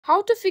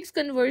How to fix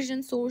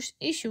conversion source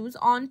issues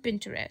on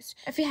Pinterest.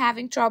 If you're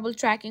having trouble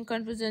tracking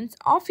conversions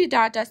or your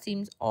data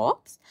seems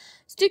off,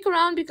 stick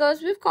around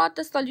because we've got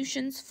the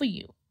solutions for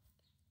you.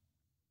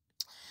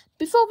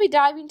 Before we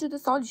dive into the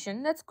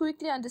solution, let's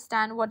quickly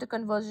understand what a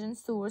conversion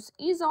source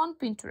is on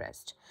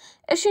Pinterest.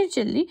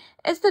 Essentially,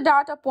 it's the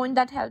data point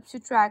that helps you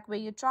track where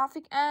your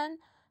traffic and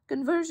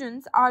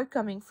conversions are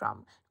coming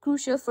from,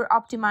 crucial for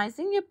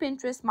optimizing your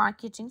Pinterest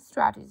marketing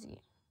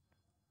strategy.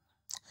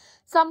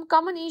 Some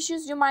common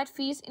issues you might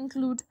face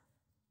include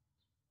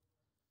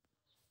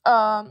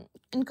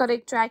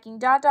incorrect tracking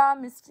data,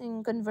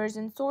 missing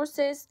conversion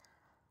sources,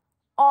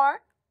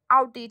 or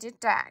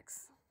outdated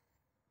tags.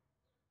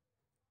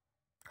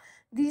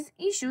 These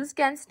issues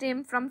can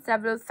stem from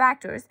several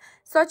factors,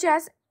 such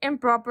as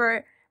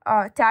improper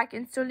tag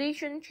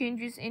installation,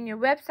 changes in your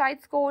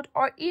website's code,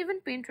 or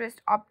even Pinterest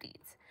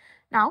updates.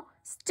 Now,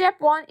 step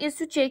 1 is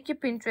to check your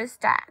Pinterest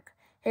tag.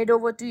 Head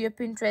over to your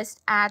Pinterest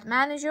ad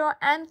manager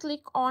and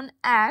click on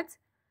ads,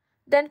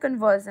 then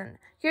conversion.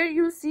 Here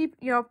you'll see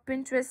your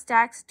Pinterest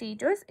tag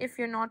status. If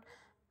you're not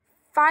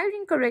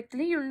firing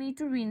correctly, you'll need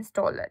to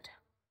reinstall it.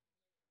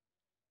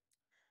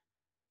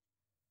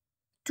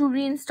 To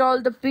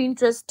reinstall the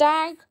Pinterest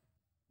tag,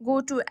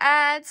 go to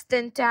ads,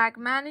 then tag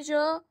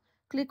manager,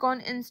 click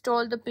on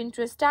install the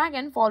Pinterest tag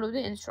and follow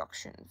the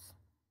instructions.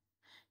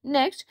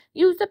 Next,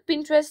 use the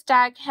Pinterest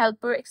tag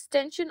helper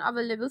extension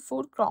available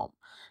for Chrome.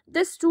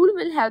 This tool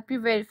will help you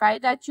verify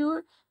that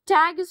your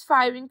tag is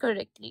firing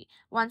correctly.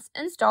 Once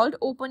installed,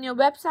 open your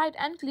website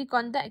and click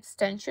on the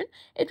extension.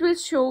 It will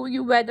show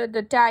you whether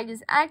the tag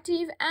is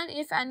active and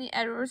if any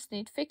errors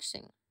need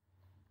fixing.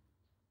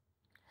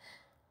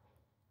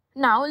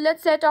 Now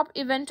let's set up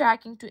event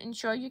tracking to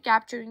ensure you're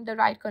capturing the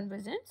right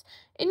conversions.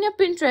 In your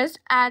Pinterest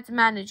Ads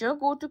Manager,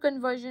 go to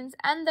Conversions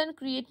and then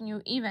create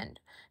new event.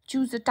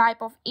 Choose the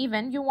type of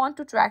event you want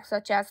to track,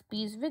 such as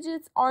page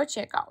widgets or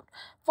checkout.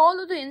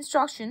 Follow the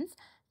instructions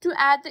to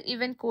add the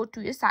event code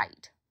to your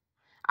site.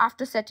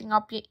 After setting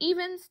up your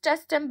events,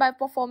 test them by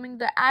performing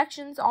the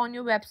actions on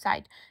your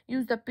website.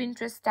 Use the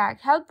Pinterest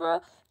tag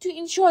helper to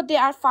ensure they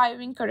are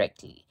firing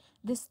correctly.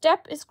 This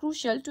step is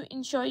crucial to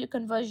ensure your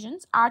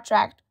conversions are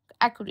tracked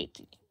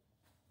accurately.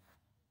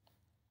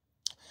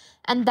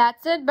 And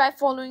that's it. By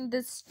following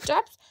these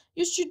steps,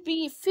 you should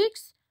be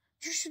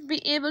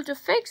able to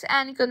fix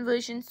any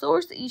conversion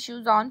source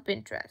issues on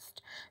Pinterest.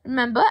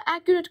 Remember,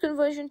 accurate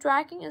conversion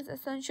tracking is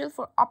essential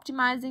for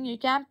optimizing your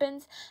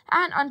campaigns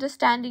and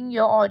understanding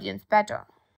your audience better.